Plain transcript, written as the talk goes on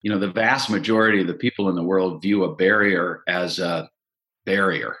The vast majority of the people in the world view a barrier as a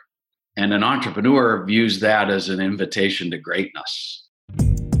barrier. And an entrepreneur views that as an invitation to greatness.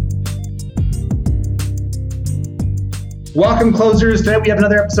 Welcome, closers. Today we have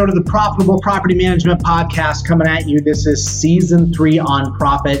another episode of the Profitable Property Management Podcast coming at you. This is season 3 on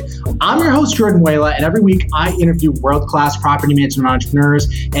profit. I'm your host, Jordan Wela, and every week I interview world-class property management entrepreneurs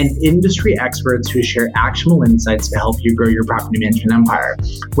and industry experts who share actionable insights to help you grow your property management empire.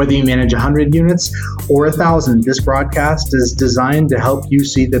 Whether you manage 100 units or 1,000, this broadcast is designed to help you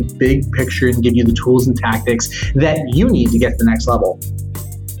see the big picture and give you the tools and tactics that you need to get to the next level.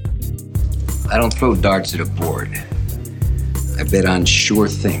 I don't throw darts at a board. I bet on sure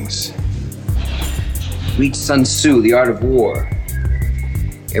things. Read Sun Tzu, The Art of War.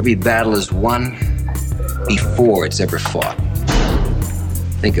 Every battle is won before it's ever fought.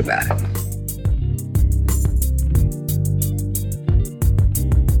 Think about it.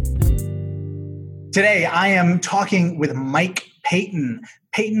 Today, I am talking with Mike Paton.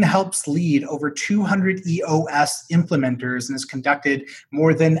 Paton helps lead over 200 EOS implementers and has conducted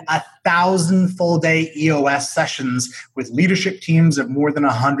more than 1,000 full-day EOS sessions with leadership teams of more than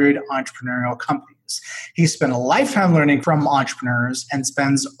 100 entrepreneurial companies. He's spent a lifetime learning from entrepreneurs and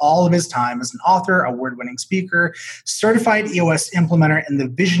spends all of his time as an author, award-winning speaker, certified EOS implementer, and the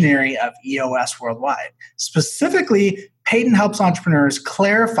visionary of EOS worldwide. Specifically, Paton helps entrepreneurs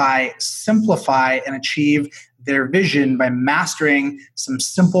clarify, simplify, and achieve their vision by mastering some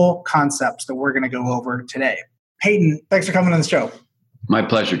simple concepts that we're going to go over today. Paton, thanks for coming on the show. My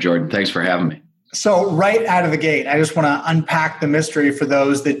pleasure, Jordan. Thanks for having me. So right out of the gate, I just want to unpack the mystery for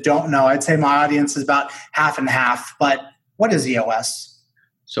those that don't know. I'd say my audience is about half and half, but what is EOS?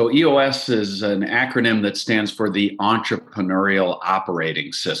 So EOS is an acronym that stands for the Entrepreneurial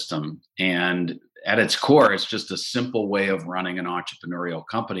Operating System. And at its core, it's just a simple way of running an entrepreneurial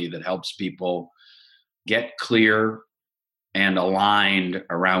company that helps people get clear and aligned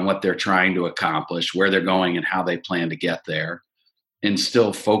around what they're trying to accomplish, where they're going and how they plan to get there.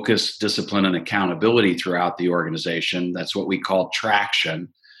 Instill focus, discipline, and accountability throughout the organization. That's what we call traction.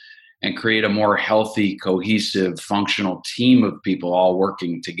 And create a more healthy, cohesive, functional team of people all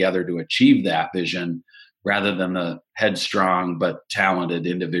working together to achieve that vision, rather than the headstrong but talented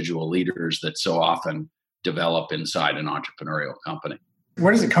individual leaders that so often develop inside an entrepreneurial company.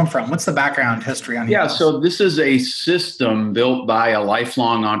 Where does it come from? What's the background history on EOS? EOS? So this is a system built by a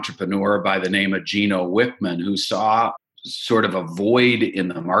lifelong entrepreneur by the name of Gino Wickman, who saw sort of a void in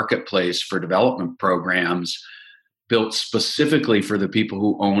the marketplace for development programs built specifically for the people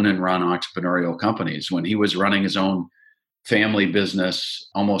who own and run entrepreneurial companies. When he was running his own family business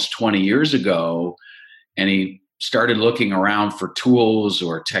almost 20 years ago, and he started looking around for tools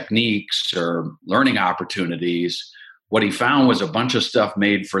or techniques or learning opportunities, what he found was a bunch of stuff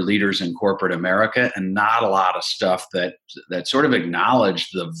made for leaders in corporate America and not a lot of stuff that sort of acknowledged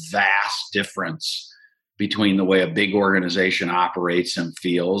the vast difference between the way a big organization operates and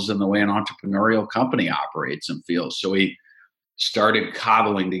feels and the way an entrepreneurial company operates and feels. So he started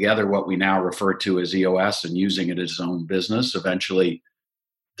cobbling together what we now refer to as EOS and using it as his own business. Eventually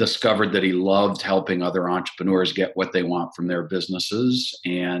discovered that he loved helping other entrepreneurs get what they want from their businesses,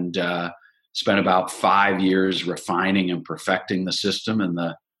 and spent about 5 years refining and perfecting the system and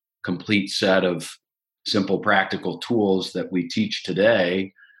the complete set of simple, practical tools that we teach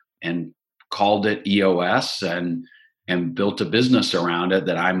today, and called it EOS and built a business around it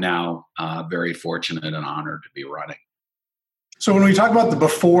that I'm now very fortunate and honored to be running. So when we talk about the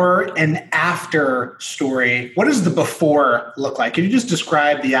before and after story, what does the before look like? Can you just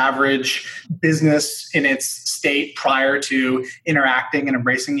describe the average business in its state prior to interacting and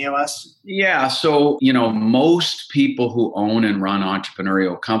embracing EOS? Yeah. So, most people who own and run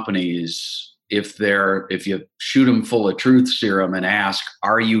entrepreneurial companies, if you shoot them full of truth serum and ask,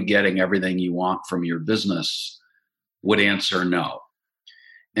 are you getting everything you want from your business, would answer no.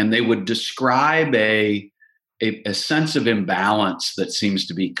 And they would describe a sense of imbalance that seems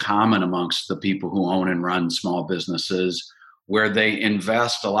to be common amongst the people who own and run small businesses, where they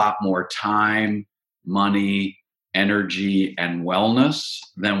invest a lot more time, money, energy, and wellness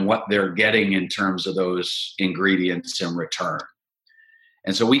than what they're getting in terms of those ingredients in return.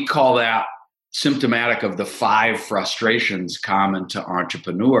 And so we call that symptomatic of the 5 frustrations common to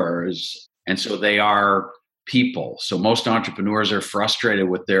entrepreneurs. And so they are people. So most entrepreneurs are frustrated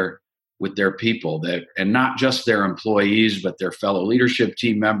with their people, and not just their employees, but their fellow leadership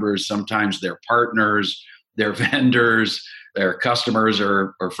team members, sometimes their partners, their vendors, their customers,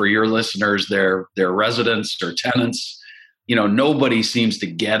 or for your listeners, their residents or tenants. nobody seems to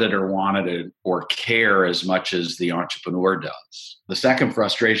get it or want it or care as much as the entrepreneur does. The second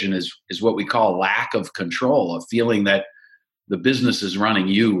frustration is what we call lack of control, a feeling that the business is running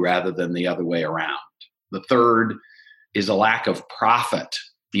you rather than the other way around. The third is a lack of profit.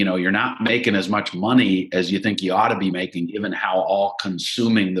 You're not making as much money as you think you ought to be making, given how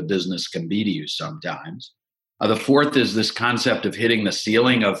all-consuming the business can be to you sometimes. The fourth is this concept of hitting the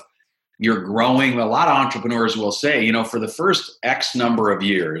ceiling of you're growing. A lot of entrepreneurs will say, for the first X number of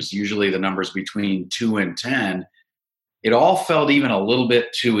years, usually the numbers between 2 and 10, it all felt even a little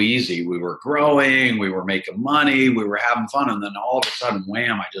bit too easy. We were growing, we were making money, we were having fun, and then all of a sudden,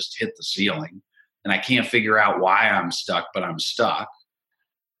 wham, I just hit the ceiling. And I can't figure out why I'm stuck, but I'm stuck.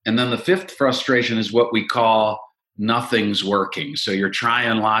 And then the fifth frustration is what we call nothing's working. So you're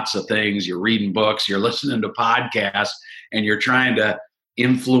trying lots of things, you're reading books, you're listening to podcasts, and you're trying to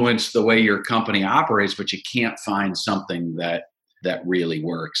influence the way your company operates, but you can't find something that really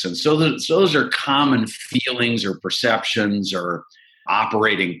works. And so those are common feelings or perceptions or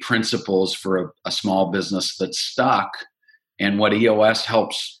operating principles for a small business that's stuck. And what EOS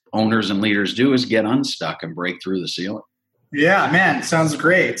helps owners and leaders do is get unstuck and break through the ceiling. Yeah, man, sounds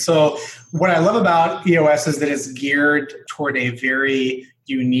great. So what I love about EOS is that it's geared toward a very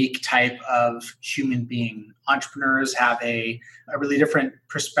unique type of human being. Entrepreneurs have a really different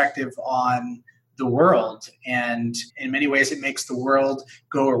perspective on the world, and in many ways it makes the world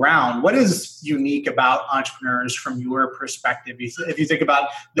go around. What is unique about entrepreneurs from your perspective? If you think about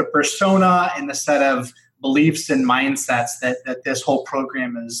the persona and the set of beliefs and mindsets that this whole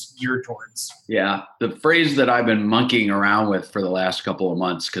program is geared towards? Yeah, the phrase that I've been monkeying around with for the last couple of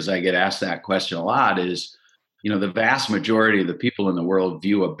months, because I get asked that question a lot, is, the vast majority of the people in the world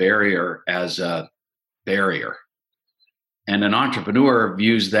view a barrier as a barrier. And an entrepreneur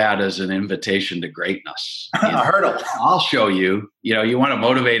views that as an invitation to greatness. A hurdle. I'll show you. You want to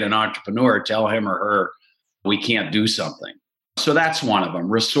motivate an entrepreneur, tell him or her, we can't do something. So that's one of them.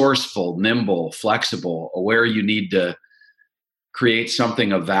 Resourceful, nimble, flexible, aware you need to create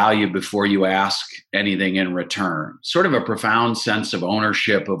something of value before you ask anything in return. Sort of a profound sense of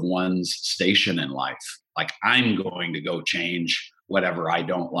ownership of one's station in life. Like, I'm going to go change whatever I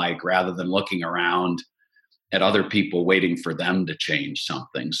don't like, rather than looking around at other people waiting for them to change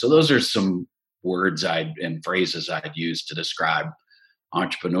something. So those are some words and phrases I'd use to describe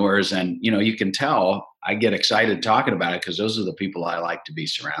entrepreneurs. And, you can tell I get excited talking about it because those are the people I like to be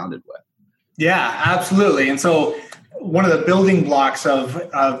surrounded with. Yeah, absolutely. And so one of the building blocks of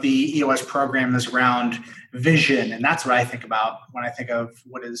the EOS program is around vision. And that's what I think about when I think of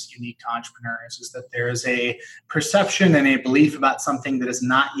what is unique to entrepreneurs, is that there is a perception and a belief about something that is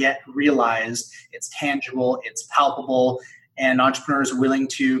not yet realized. It's tangible, it's palpable, and entrepreneurs are willing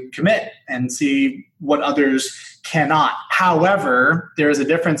to commit and see what others cannot. However, there is a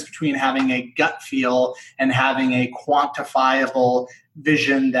difference between having a gut feel and having a quantifiable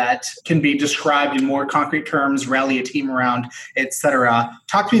vision that can be described in more concrete terms, rally a team around, etc.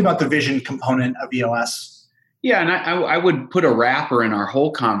 Talk to me about the vision component of EOS. Yeah, and I would put a wrapper in our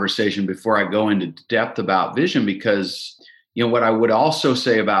whole conversation before I go into depth about vision, because what I would also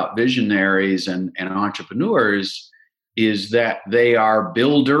say about visionaries and entrepreneurs is that they are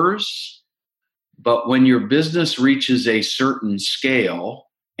builders, but when your business reaches a certain scale,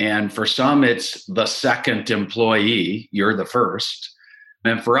 and for some it's the second employee, you're the first,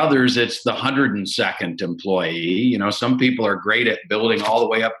 and for others it's the 102nd employee. Some people are great at building all the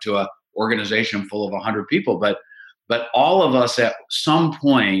way up to a organization full of 100 people, but all of us at some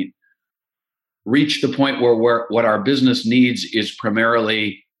point reach the point where what our business needs is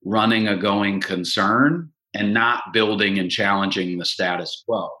primarily running a going concern and not building and challenging the status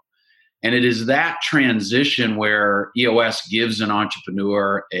quo. And it is that transition where EOS gives an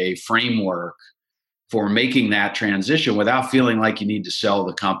entrepreneur a framework for making that transition without feeling like you need to sell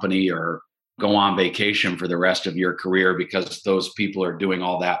the company or go on vacation for the rest of your career because those people are doing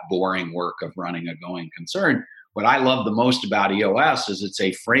all that boring work of running a going concern. What I love the most about EOS is it's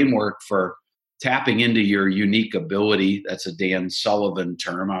a framework for tapping into your unique ability. That's a Dan Sullivan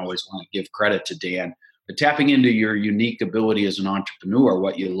term. I always want to give credit to Dan. But tapping into your unique ability as an entrepreneur,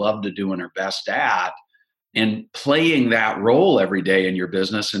 what you love to do and are best at, and playing that role every day in your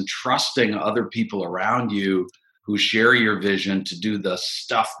business and trusting other people around you who share your vision to do the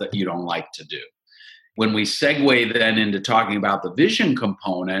stuff that you don't like to do. When we segue then into talking about the vision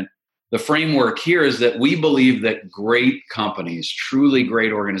component, the framework here is that we believe that great companies, truly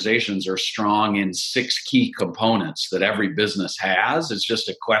great organizations, are strong in 6 key components that every business has. It's just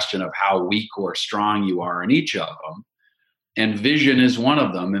a question of how weak or strong you are in each of them. And vision is one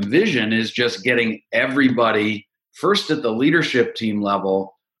of them. And vision is just getting everybody first at the leadership team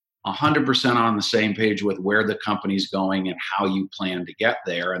level, 100% on the same page with where the company's going and how you plan to get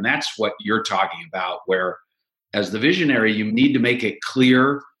there. And that's what you're talking about, where as the visionary, you need to make it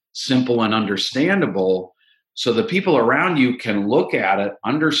clear, simple, and understandable so the people around you can look at it,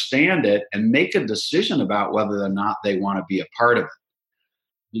 understand it, and make a decision about whether or not they want to be a part of it.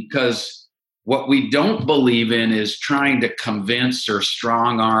 Because what we don't believe in is trying to convince or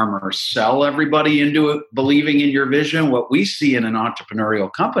strong arm or sell everybody into it, believing in your vision. What we see in an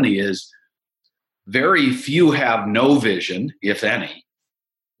entrepreneurial company is very few have no vision, if any.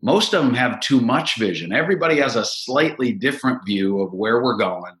 Most of them have too much vision. Everybody has a slightly different view of where we're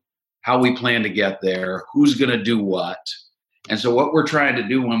going, how we plan to get there, who's going to do what. And so what we're trying to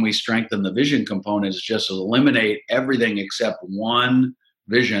do when we strengthen the vision component is just eliminate everything except one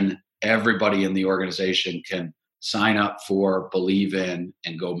vision everybody in the organization can sign up for, believe in,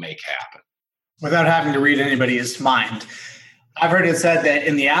 and go make happen. Without having to read anybody's mind. I've heard it said that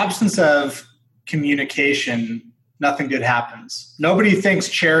in the absence of communication, nothing good happens. Nobody thinks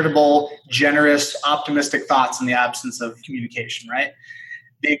charitable, generous, optimistic thoughts in the absence of communication, right?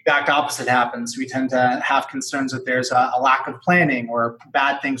 The exact opposite happens. We tend to have concerns that there's a lack of planning or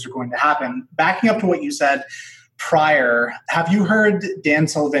bad things are going to happen. Backing up to what you said prior, have you heard Dan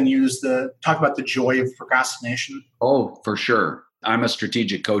Sullivan talk about the joy of procrastination? Oh, for sure. I'm a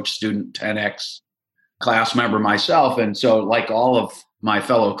strategic coach student, 10X class member myself. And so like all of my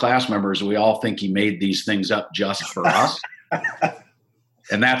fellow class members, we all think he made these things up just for us.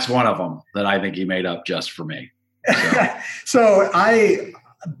 And that's one of them that I think he made up just for me. So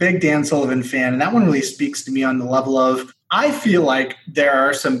big Dan Sullivan fan, and that one really speaks to me on the level of, I feel like there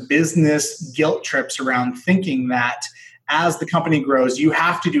are some business guilt trips around thinking that as the company grows, you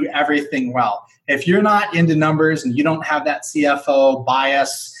have to do everything well. If you're not into numbers and you don't have that CFO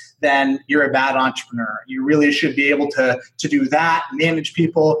bias, then you're a bad entrepreneur. You really should be able to do that, manage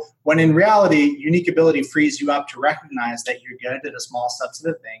people, when in reality, unique ability frees you up to recognize that you're good at a small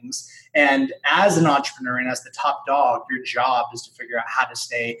subset of things. And as an entrepreneur and as the top dog, your job is to figure out how to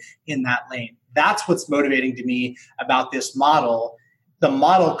stay in that lane. That's what's motivating to me about this model. The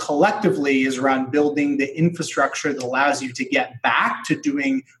model collectively is around building the infrastructure that allows you to get back to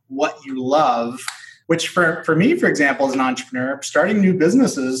doing what you love, which for me, for example, as an entrepreneur, starting new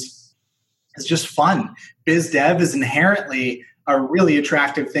businesses is just fun. Biz dev is inherently a really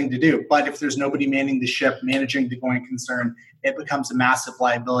attractive thing to do. But if there's nobody manning the ship, managing the going concern, it becomes a massive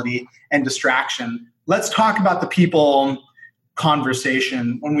liability and distraction. Let's talk about the people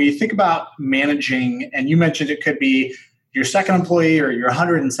conversation. When we think about managing, and you mentioned it could be your second employee or your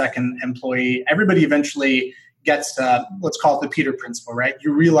 102nd employee, everybody eventually gets to, let's call it the Peter principle, right?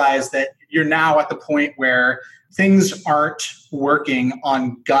 You realize that you're now at the point where things aren't working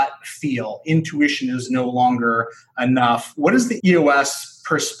on gut feel. Intuition is no longer enough. What is the EOS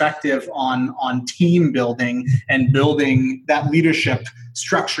perspective on team building and building that leadership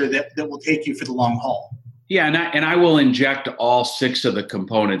structure that will take you for the long haul? Yeah, and I will inject all 6 of the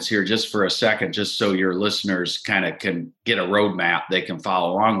components here just for a second, just so your listeners kind of can get a roadmap they can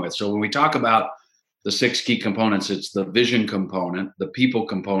follow along with. So when we talk about the 6 key components, it's the vision component, the people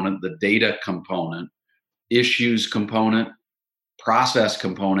component, the data component, issues component, process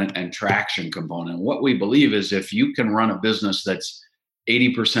component, and traction component. What we believe is if you can run a business that's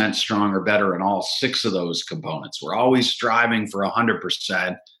 80% strong or better in all 6 of those components, we're always striving for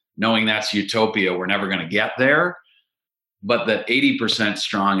 100%, knowing that's utopia. We're never going to get there. But that 80%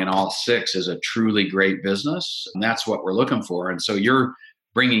 strong in all 6 is a truly great business. And that's what we're looking for. And so you're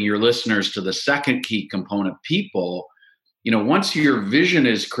bringing your listeners to the second key component, people. Once your vision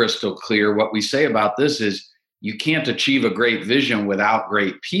is crystal clear, what we say about this is you can't achieve a great vision without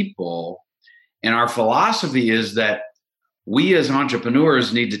great people. And our philosophy is that we as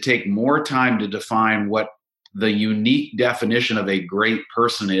entrepreneurs need to take more time to define what the unique definition of a great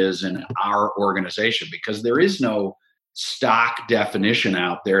person is in our organization, because there is no stock definition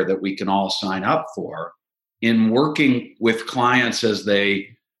out there that we can all sign up for. In working with clients as they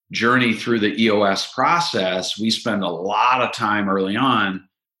journey through the EOS process, we spend a lot of time early on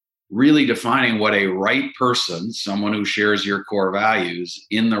really defining what a right person, someone who shares your core values,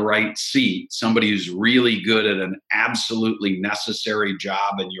 in the right seat, somebody who's really good at an absolutely necessary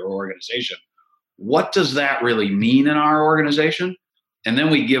job in your organization. What does that really mean in our organization? And then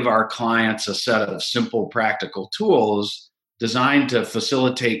we give our clients a set of simple, practical tools designed to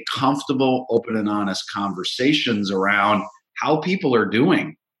facilitate comfortable, open, and honest conversations around how people are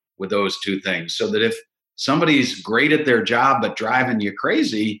doing with those 2 things. So that if somebody's great at their job but driving you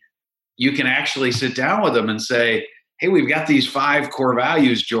crazy, you can actually sit down with them and say, hey, we've got these 5 core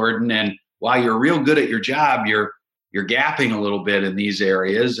values, Jordan, and while you're real good at your job, you're you're gapping a little bit in these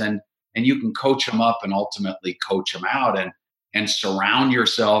areas, and you can coach them up and ultimately coach them out, and surround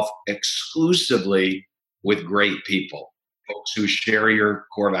yourself exclusively with great people, folks who share your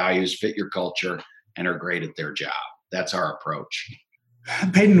core values, fit your culture, and are great at their job. That's our approach.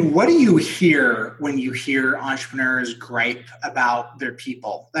 Paton, what do you hear when you hear entrepreneurs gripe about their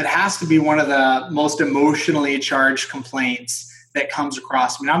people? That has to be one of the most emotionally charged complaints that comes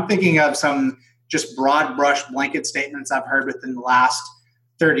across. I mean, I'm thinking of some just broad brush blanket statements I've heard within the last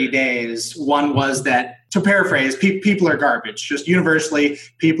 30 days. One was that, to paraphrase, people are garbage. Just universally,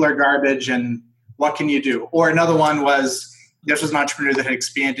 people are garbage, and what can you do? Or another one was, this was an entrepreneur that had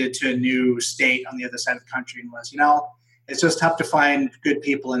expanded to a new state on the other side of the country and was, it's just tough to find good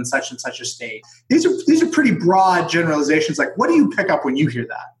people in such and such a state. These are pretty broad generalizations. Like, what do you pick up when you hear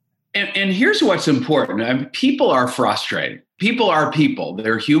that? And here's what's important. I mean, people are frustrated. People are people.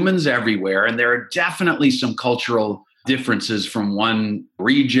 They're humans everywhere. And there are definitely some cultural differences from one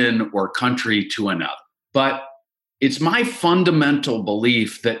region or country to another. But it's my fundamental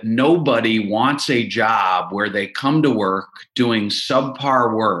belief that nobody wants a job where they come to work doing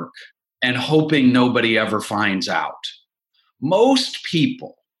subpar work and hoping nobody ever finds out. Most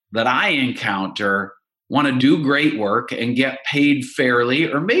people that I encounter want to do great work and get paid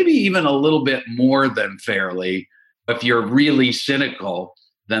fairly, or maybe even a little bit more than fairly, if you're really cynical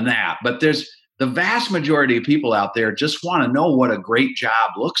than that. But there's the vast majority of people out there just want to know what a great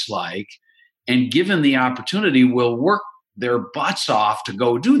job looks like, and given the opportunity, will work their butts off to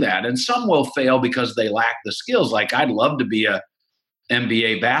go do that. And some will fail because they lack the skills. Like, I'd love to be a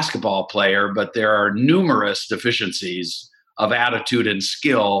NBA basketball player, but there are numerous deficiencies of attitude and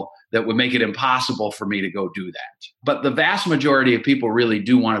skill that would make it impossible for me to go do that. But the vast majority of people really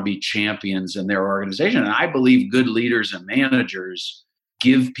do want to be champions in their organization. And I believe good leaders and managers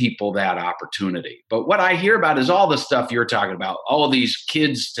give people that opportunity. But what I hear about is all the stuff you're talking about, all of these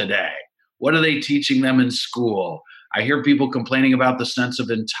kids today. What are they teaching them in school? I hear people complaining about the sense of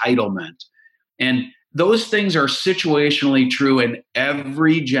entitlement. And those things are situationally true in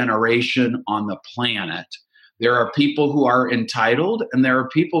every generation on the planet. There are people who are entitled, and there are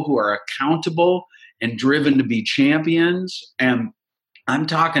people who are accountable and driven to be champions. And I'm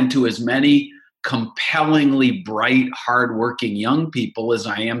talking to as many compellingly bright, hardworking young people as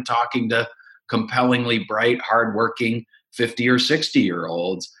I am talking to compellingly bright, hardworking 50 or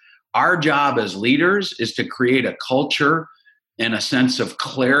 60-year-olds. Our job as leaders is to create a culture and a sense of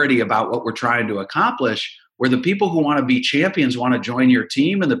clarity about what we're trying to accomplish, where the people who want to be champions want to join your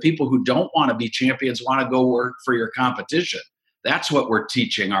team, and the people who don't want to be champions want to go work for your competition. That's what we're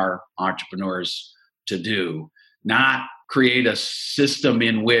teaching our entrepreneurs to do, not create a system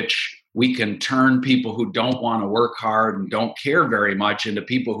in which we can turn people who don't want to work hard and don't care very much into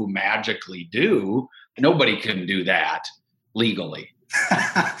people who magically do. Nobody can do that legally.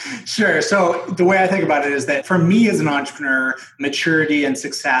 Sure. So the way I think about it is that for me as an entrepreneur, maturity and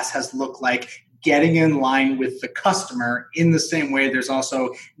success has looked like getting in line with the customer. In the same way, there's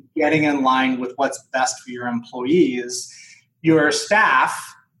also getting in line with what's best for your employees. Your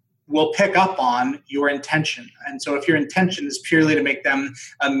staff will pick up on your intention. And so if your intention is purely to make them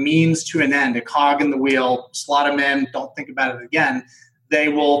a means to an end, a cog in the wheel, slot them in, don't think about it again,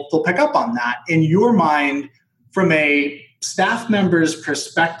 they'll pick up on that. In your mind, from a staff member's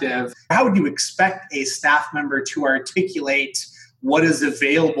perspective, how would you expect a staff member to articulate what is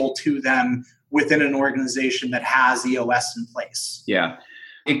available to them within an organization that has EOS in place? Yeah,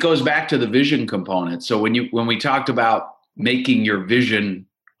 it goes back to the vision component. So when we talked about making your vision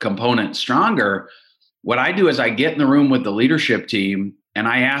component stronger, what I do is I get in the room with the leadership team and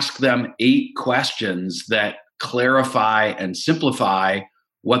I ask them 8 questions that clarify and simplify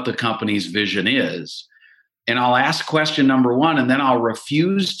what the company's vision is. And I'll ask question number 1, and then I'll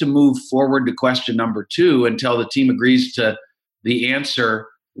refuse to move forward to question number 2 until the team agrees to the answer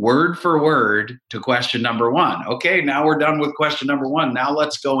word for word to question number 1. Okay, now we're done with question number 1. Now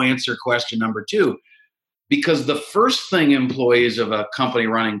let's go answer question number 2. Because the first thing employees of a company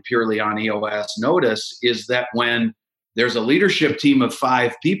running purely on EOS notice is that when there's a leadership team of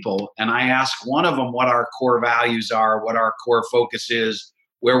 5 people and I ask one of them what our core values are, what our core focus is,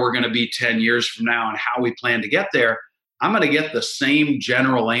 where we're going to be 10 years from now and how we plan to get there, I'm going to get the same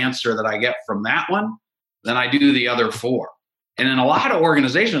general answer that I get from that one than I do the other 4. And in a lot of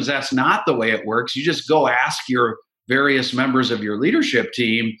organizations, that's not the way it works. You just go ask your various members of your leadership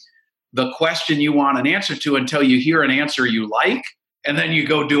team the question you want an answer to until you hear an answer you like, and then you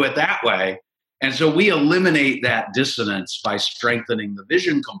go do it that way. And so we eliminate that dissonance by strengthening the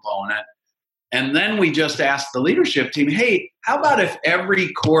vision component. And then we just ask the leadership team, hey, how about if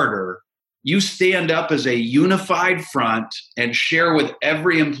every quarter you stand up as a unified front and share with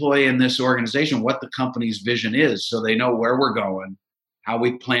every employee in this organization what the company's vision is, so they know where we're going, how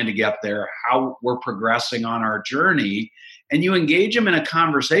we plan to get there, how we're progressing on our journey. And you engage them in a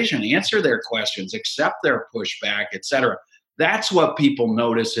conversation, answer their questions, accept their pushback, etc. That's what people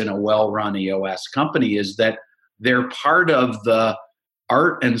notice in a well-run EOS company, is that they're part of the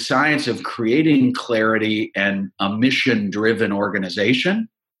art and science of creating clarity and a mission-driven organization,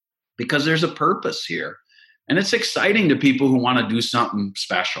 because there's a purpose here. And it's exciting to people who want to do something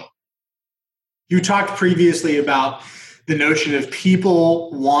special. You talked previously about the notion of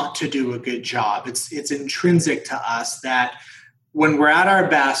people want to do a good job. It's intrinsic to us that when we're at our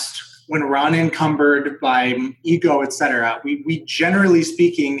best, when we're unencumbered by ego, et cetera, we generally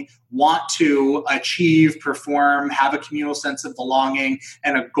speaking want to achieve, perform, have a communal sense of belonging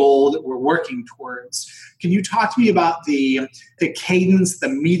and a goal that we're working towards. Can you talk to me about the cadence, the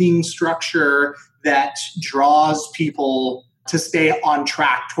meeting structure that draws people to stay on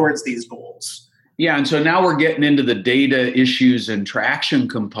track towards these goals? Yeah, and so now we're getting into the data issues and traction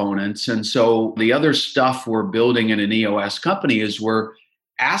components. And so the other stuff we're building in an EOS company is we're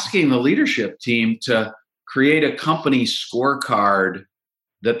asking the leadership team to create a company scorecard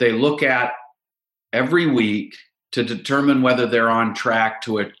that they look at every week to determine whether they're on track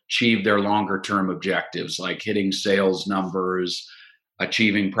to achieve their longer term objectives, like hitting sales numbers,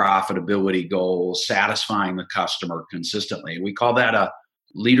 achieving profitability goals, satisfying the customer consistently. We call that a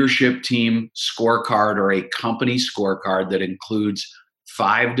leadership team scorecard, or a company scorecard, that includes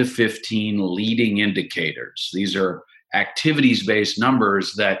 5 to 15 leading indicators. These are activities-based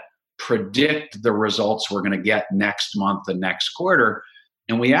numbers that predict the results we're going to get next month and next quarter.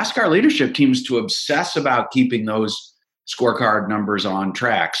 And we ask our leadership teams to obsess about keeping those scorecard numbers on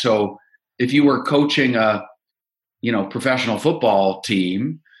track. So if you were coaching a professional football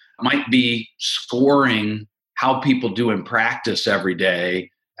team, might be scoring how people do in practice every day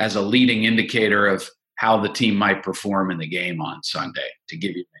as a leading indicator of how the team might perform in the game on Sunday, to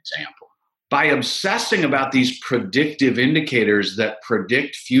give you an example. By obsessing about these predictive indicators that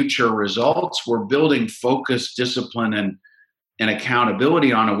predict future results, we're building focus, discipline, and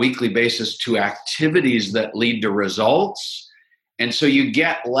accountability on a weekly basis to activities that lead to results. And so you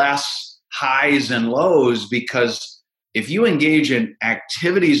get less highs and lows, because if you engage in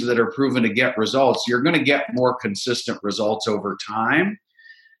activities that are proven to get results, you're going to get more consistent results over time.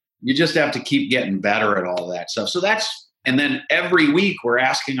 You just have to keep getting better at all that stuff. And then every week we're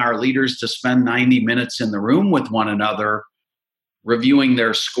asking our leaders to spend 90 minutes in the room with one another, reviewing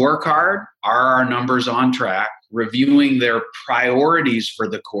their scorecard. Are our numbers on track? Reviewing their priorities for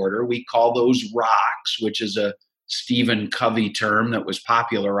the quarter. We call those rocks, which is a Stephen Covey term that was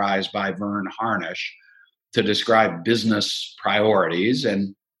popularized by Vern Harnish to describe business priorities.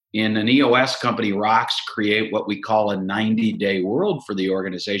 And in an EOS company, rocks create what we call a 90-day world for the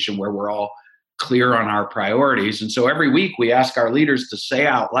organization, where we're all clear on our priorities. And so every week we ask our leaders to say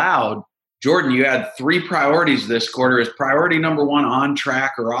out loud, Jordan, you had 3 priorities this quarter. Is priority number 1 on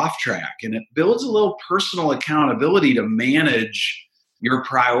track or off track? And it builds a little personal accountability to manage your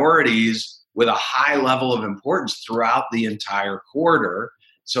priorities with a high level of importance throughout the entire quarter.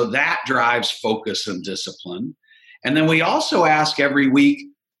 So that drives focus and discipline. And then we also ask every week,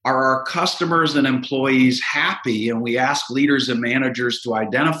 are our customers and employees happy? And we ask leaders and managers to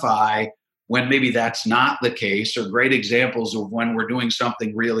identify when maybe that's not the case, or great examples of when we're doing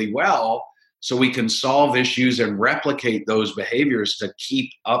something really well, so we can solve issues and replicate those behaviors to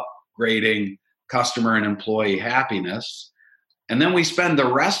keep upgrading customer and employee happiness. And then we spend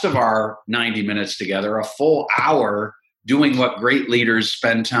the rest of our 90 minutes together, a full hour, doing what great leaders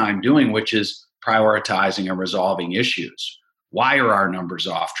spend time doing, which is prioritizing and resolving issues. Why are our numbers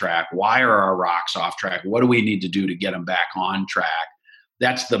off track? Why are our rocks off track? What do we need to do to get them back on track?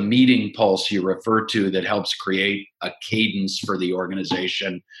 That's the meeting pulse you refer to that helps create a cadence for the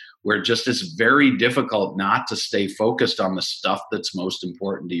organization, where just it's very difficult not to stay focused on the stuff that's most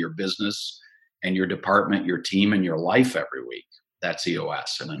important to your business and your department, your team, and your life every week. That's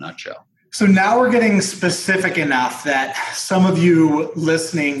EOS in a nutshell. So now we're getting specific enough that some of you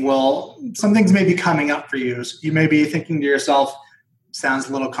listening some things may be coming up for you. So you may be thinking to yourself, sounds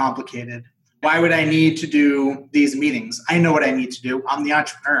a little complicated. Why would I need to do these meetings? I know what I need to do. I'm the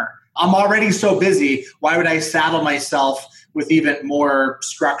entrepreneur. I'm already so busy. Why would I saddle myself with even more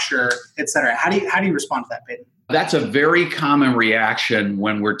structure, et cetera? How do you respond to that, Paton? That's a very common reaction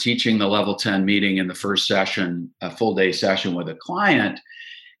when we're teaching the level 10 meeting in the first session, a full day session with a client.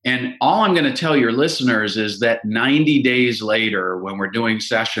 And all I'm going to tell your listeners is that 90 days later, when we're doing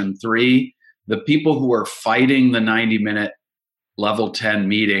session 3, the people who are fighting the 90-minute level 10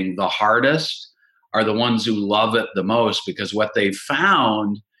 meeting the hardest are the ones who love it the most, because what they've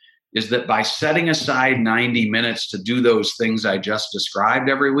found is that by setting aside 90 minutes to do those things I just described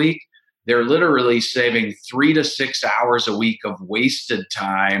every week, they're literally saving 3 to 6 hours a week of wasted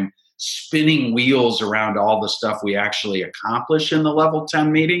time spinning wheels around all the stuff we actually accomplish in the level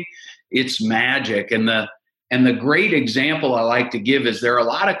 10 meeting. It's magic. And the great example I like to give is there are a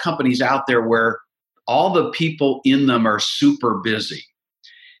lot of companies out there where all the people in them are super busy.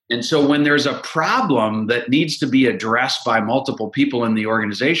 And so when there's a problem that needs to be addressed by multiple people in the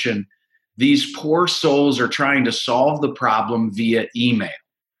organization, these poor souls are trying to solve the problem via email.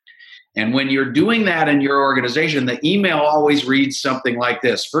 And when you're doing that in your organization, the email always reads something like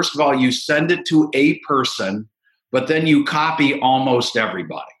this. First of all, you send it to a person, but then you copy almost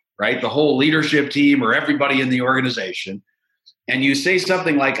everybody, right? The whole leadership team or everybody in the organization. And you say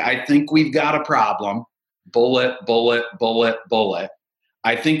something like, I think we've got a problem, bullet, bullet, bullet, bullet.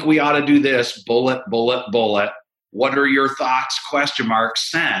 I think we ought to do this, bullet, bullet, bullet. What are your thoughts? Question mark,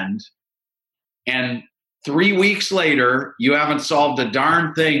 send. And 3 weeks later, you haven't solved a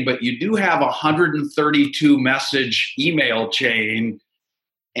darn thing, but you do have a 132 message email chain,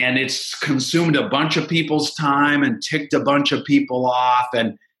 and it's consumed a bunch of people's time and ticked a bunch of people off.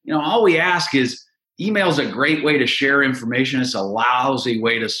 And, all we ask is, email is a great way to share information. It's a lousy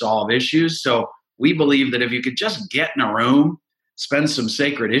way to solve issues. So we believe that if you could just get in a room, spend some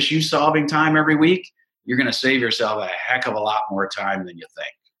sacred issue solving time every week, you're going to save yourself a heck of a lot more time than you think.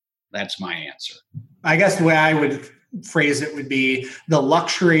 That's my answer. I guess the way I would phrase it would be the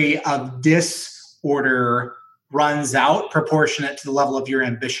luxury of disorder runs out proportionate to the level of your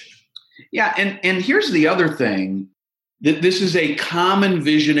ambition. Yeah. And here's the other thing, that this is a common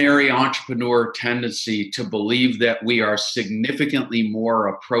visionary entrepreneur tendency to believe that we are significantly more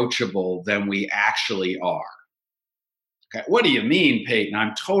approachable than we actually are. Okay, what do you mean, Paton?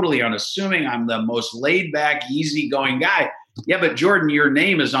 I'm totally unassuming. I'm the most laid back, easygoing guy. Yeah, but Jordan, your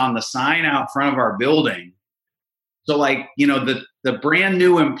name is on the sign out front of our building. So the brand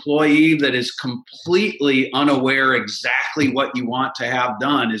new employee that is completely unaware exactly what you want to have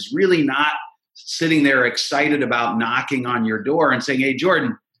done is really not sitting there excited about knocking on your door and saying, hey,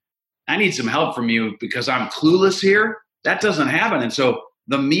 Jordan, I need some help from you because I'm clueless here. That doesn't happen. And so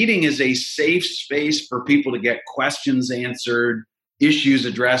the meeting is a safe space for people to get questions answered, issues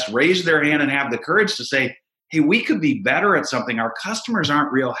addressed, raise their hand and have the courage to say, hey, we could be better at something. Our customers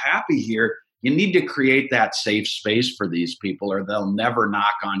aren't real happy here. You need to create that safe space for these people, or they'll never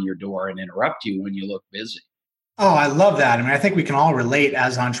knock on your door and interrupt you when you look busy. Oh, I love that. I mean, I think we can all relate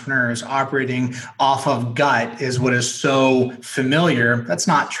as entrepreneurs. Operating off of gut is what is so familiar. That's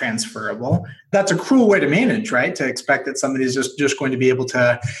not transferable. That's a cruel way to manage, right? To expect that somebody's just going to be able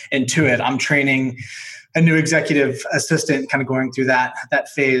to intuit. I'm training a new executive assistant, kind of going through that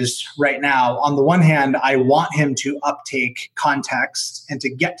phase right now. On the one hand, I want him to uptake context and to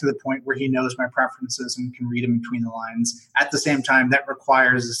get to the point where he knows my preferences and can read them between the lines. At the same time, that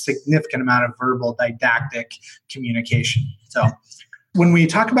requires a significant amount of verbal didactic communication. So when we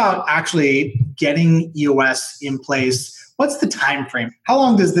talk about actually getting EOS in place, what's the time frame? How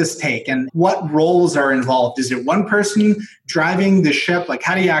long does this take? And what roles are involved? Is it one person driving the ship? Like,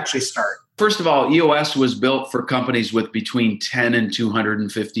 how do you actually start? First of all, EOS was built for companies with between 10 and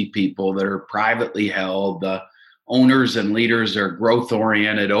 250 people that are privately held. The owners and leaders are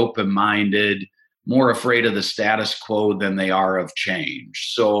growth-oriented, open-minded, more afraid of the status quo than they are of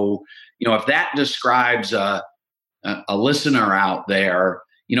change. So, if that describes a listener out there,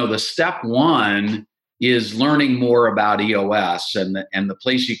 the step one is learning more about EOS. And the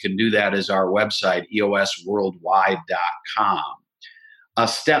place you can do that is our website, eosworldwide.com.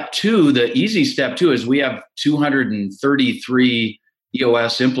 Step two, the easy step two, is we have 233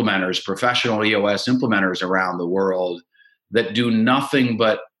 EOS implementers, professional EOS implementers around the world that do nothing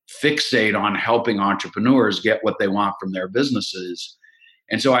but fixate on helping entrepreneurs get what they want from their businesses.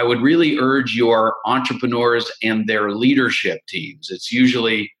 And so I would really urge your entrepreneurs and their leadership teams. It's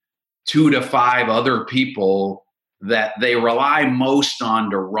usually 2 to 5 other people that they rely most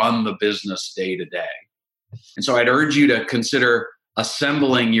on to run the business day to day. And so I'd urge you to consider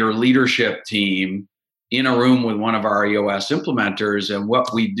assembling your leadership team in a room with one of our EOS implementers. And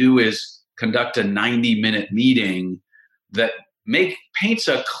what we do is conduct a 90-minute meeting that paints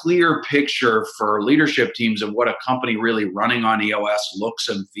a clear picture for leadership teams of what a company really running on EOS looks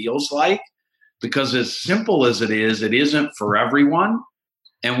and feels like. Because as simple as it isn't for everyone.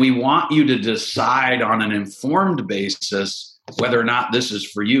 And we want you to decide on an informed basis whether or not this is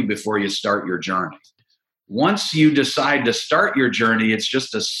for you before you start your journey. Once you decide to start your journey, it's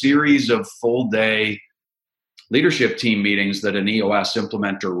just a series of full day leadership team meetings that an EOS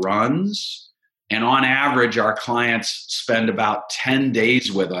implementer runs. And on average, our clients spend about 10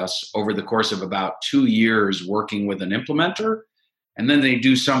 days with us over the course of about 2 years working with an implementer. And then they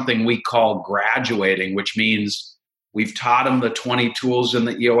do something we call graduating, which means we've taught them the 20 tools in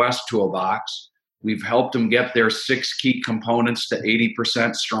the EOS toolbox. We've helped them get their 6 key components to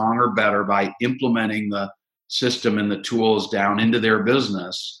 80% strong or better by implementing the system and the tools down into their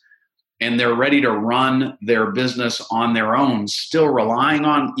business. And they're ready to run their business on their own, still relying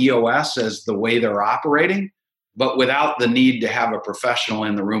on EOS as the way they're operating, but without the need to have a professional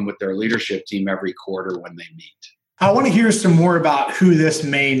in the room with their leadership team every quarter when they meet. I want to hear some more about who this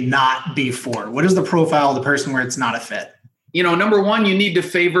may not be for. What is the profile of the person where it's not a fit? Number one, you need to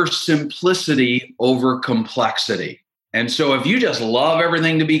favor simplicity over complexity. And so if you just love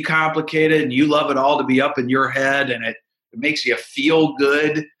everything to be complicated and you love it all to be up in your head and it makes you feel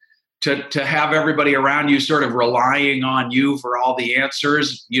good to have everybody around you sort of relying on you for all the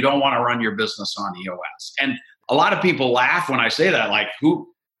answers, you don't want to run your business on EOS. And a lot of people laugh when I say that, like,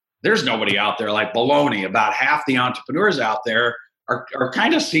 there's nobody out there like baloney. About half the entrepreneurs out there are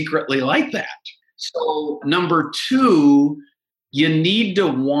kind of secretly like that. So number two, you need to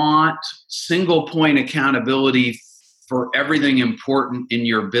want single point accountability for everything important in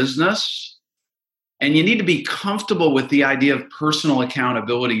your business. And you need to be comfortable with the idea of personal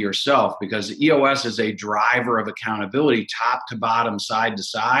accountability yourself, because EOS is a driver of accountability, top to bottom, side to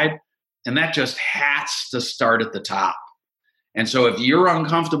side. And that just has to start at the top. And so if you're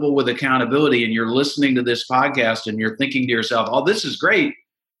uncomfortable with accountability and you're listening to this podcast and you're thinking to yourself, oh, this is great,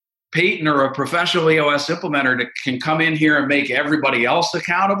 Paton or a professional EOS implementer can come in here and make everybody else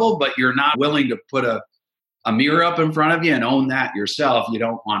accountable, but you're not willing to put a mirror up in front of you and own that yourself, you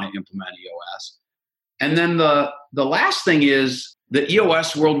don't want to implement EOS. And then the last thing is the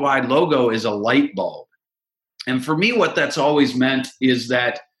EOS Worldwide logo is a light bulb. And for me, what that's always meant is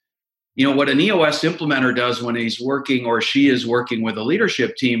that, what an EOS implementer does when he's working or she is working with a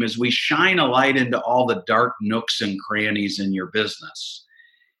leadership team is we shine a light into all the dark nooks and crannies in your business.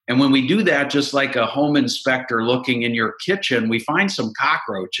 And when we do that, just like a home inspector looking in your kitchen, we find some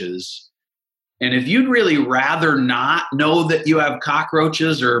cockroaches. And if you'd really rather not know that you have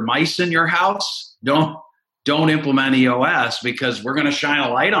cockroaches or mice in your house, don't implement EOS, because we're going to shine a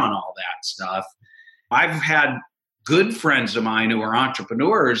light on all that stuff. I've had good friends of mine who are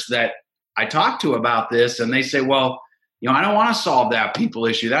entrepreneurs that I talk to about this, and they say, well, I don't want to solve that people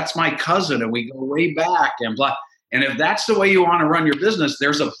issue. That's my cousin, and we go way back and blah. And if that's the way you want to run your business,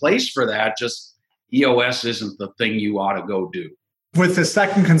 there's a place for that. Just EOS isn't the thing you ought to go do. With the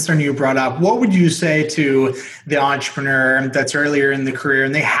second concern you brought up, what would you say to the entrepreneur that's earlier in the career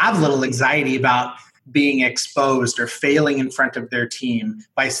and they have little anxiety about being exposed or failing in front of their team?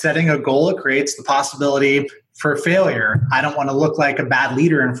 By setting a goal, it creates the possibility for failure. I don't want to look like a bad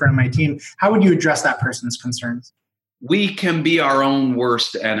leader in front of my team. How would you address that person's concerns? We can be our own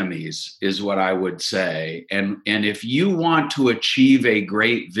worst enemies, is what I would say. And if you want to achieve a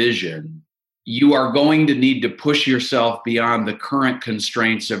great vision, you are going to need to push yourself beyond the current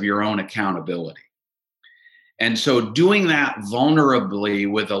constraints of your own accountability. And so doing that vulnerably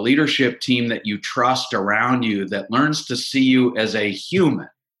with a leadership team that you trust around you, that learns to see you as a human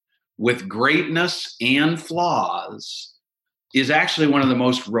with greatness and flaws, is actually one of the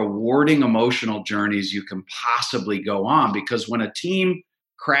most rewarding emotional journeys you can possibly go on. Because when a team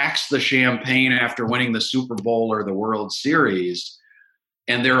cracks the champagne after winning the Super Bowl or the World Series,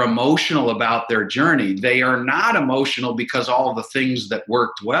 and they're emotional about their journey, they are not emotional because all the things that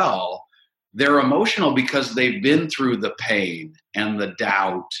worked well. They're emotional because they've been through the pain and the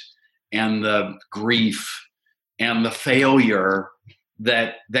doubt and the grief and the failure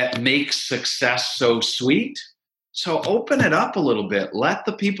that makes success so sweet. So open it up a little bit. Let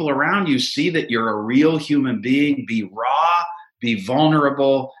the people around you see that you're a real human being. Be raw, be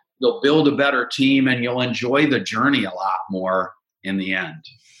vulnerable. You'll build a better team and you'll enjoy the journey a lot more in the end.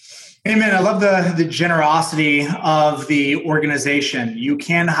 Amen. I love the generosity of the organization. You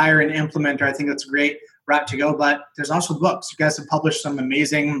can hire an implementer. I think that's a great route to go, but there's also books. You guys have published some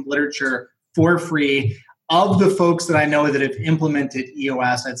amazing literature for free. Of the folks that I know that have implemented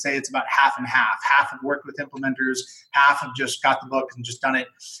EOS, I'd say it's about half and half. Half have worked with implementers, half have just got the book and just done it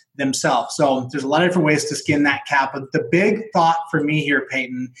themselves. So there's a lot of different ways to skin that cat. But the big thought for me here,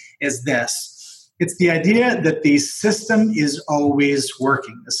 Paton, is this. It's the idea that the system is always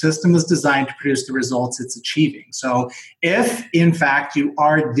working. The system is designed to produce the results it's achieving. So if, in fact, you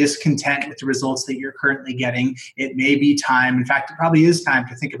are discontent with the results that you're currently getting, it may be time. In fact, it probably is time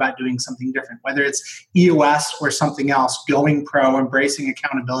to think about doing something different, whether it's EOS or something else, going pro, embracing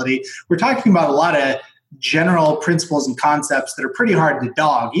accountability. We're talking about a lot of general principles and concepts that are pretty hard to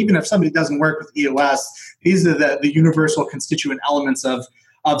dog. Even if somebody doesn't work with EOS, these are the universal constituent elements of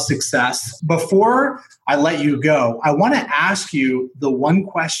success. Before I let you go, I want to ask you the one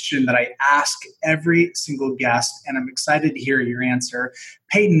question that I ask every single guest, and I'm excited to hear your answer.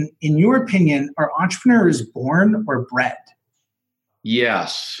 Paton, in your opinion, are entrepreneurs born or bred?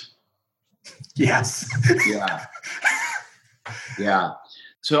 Yes. Yes. Yeah.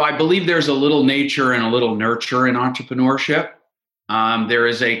 So I believe there's a little nature and a little nurture in entrepreneurship. There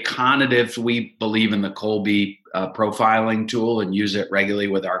is a conative, we believe in the Colby profiling tool and use it regularly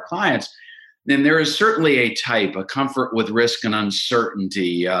with our clients. Then there is certainly a type, a comfort with risk and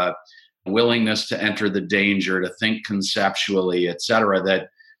uncertainty, willingness to enter the danger, to think conceptually, et cetera,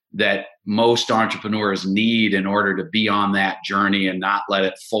 that most entrepreneurs need in order to be on that journey and not let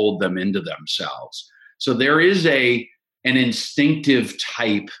it fold them into themselves. So there is an instinctive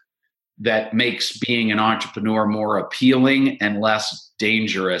type that makes being an entrepreneur more appealing and less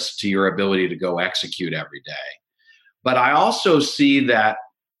dangerous to your ability to go execute every day. But I also see that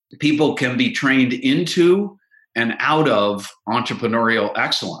people can be trained into and out of entrepreneurial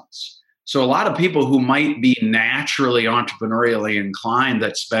excellence. So a lot of people who might be naturally entrepreneurially inclined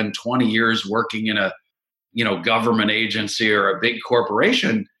that spend 20 years working in a government agency or a big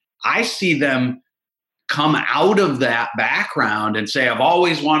corporation, I see them come out of that background and say, I've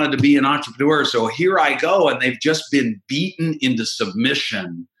always wanted to be an entrepreneur, so here I go. And they've just been beaten into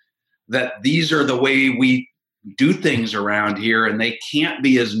submission that these are the way we do things around here, and they can't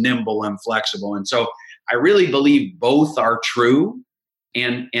be as nimble and flexible. And so I really believe both are true.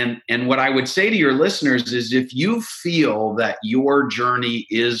 And what I would say to your listeners is, if you feel that your journey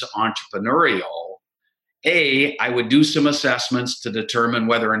is entrepreneurial, I would do some assessments to determine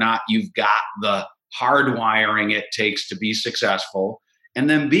whether or not you've got the hard wiring it takes to be successful. And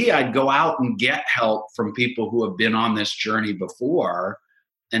then B, I'd go out and get help from people who have been on this journey before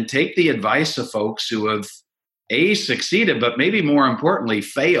and take the advice of folks who have succeeded, but maybe more importantly,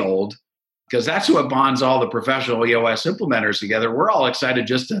 failed, because that's what bonds all the professional EOS implementers together. We're all excited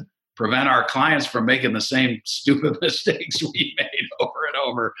just to prevent our clients from making the same stupid mistakes we made over and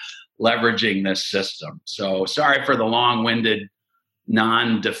over leveraging this system. So sorry for the long-winded,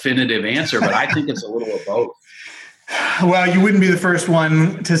 non-definitive answer, but I think it's a little of both. Well, you wouldn't be the first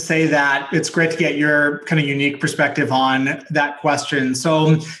one to say that. It's great to get your kind of unique perspective on that question.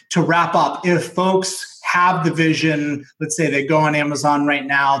 So to wrap up, if folks have the vision, let's say they go on Amazon right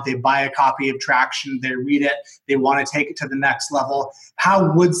now, they buy a copy of Traction, they read it, they want to take it to the next level,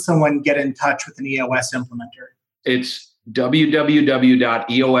 how would someone get in touch with an EOS implementer? It's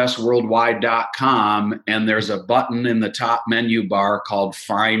www.eosworldwide.com, and there's a button in the top menu bar called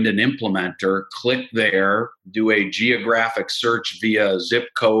Find an Implementer. Click there, do a geographic search via zip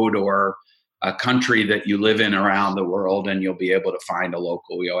code or a country that you live in around the world, and you'll be able to find a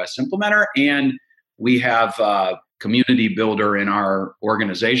local EOS implementer. And we have a community builder in our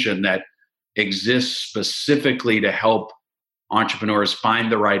organization that exists specifically to help entrepreneurs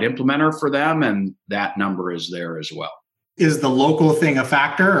find the right implementer for them, and that number is there as well. Is the local thing a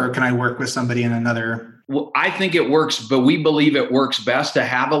factor, or can I work with somebody in another? Well, I think it works, but we believe it works best to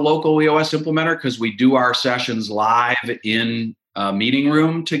have a local EOS implementer because we do our sessions live in a meeting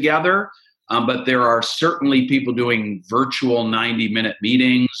room together. But there are certainly people doing virtual 90-minute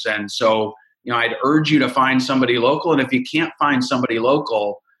meetings. And so, I'd urge you to find somebody local. And if you can't find somebody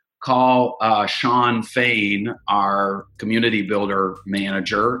local, call Sean Fain, our community builder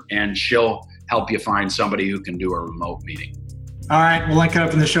manager, and she'll help you find somebody who can do a remote meeting. All right. We'll link it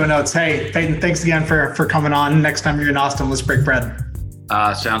up in the show notes. Hey, Paton, thanks again for coming on. Next time you're in Austin, let's break bread.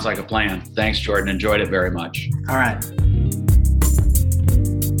 Sounds like a plan. Thanks, Jordan. Enjoyed it very much. All right.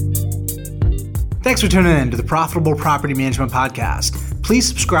 Thanks for tuning in to the Profitable Property Management Podcast. Please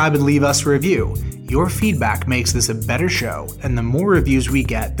subscribe and leave us a review. Your feedback makes this a better show, and the more reviews we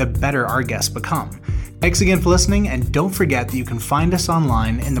get, the better our guests become. Thanks again for listening, and don't forget that you can find us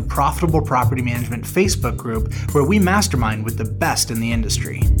online in the Profitable Property Management Facebook group, where we mastermind with the best in the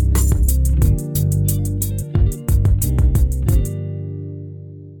industry.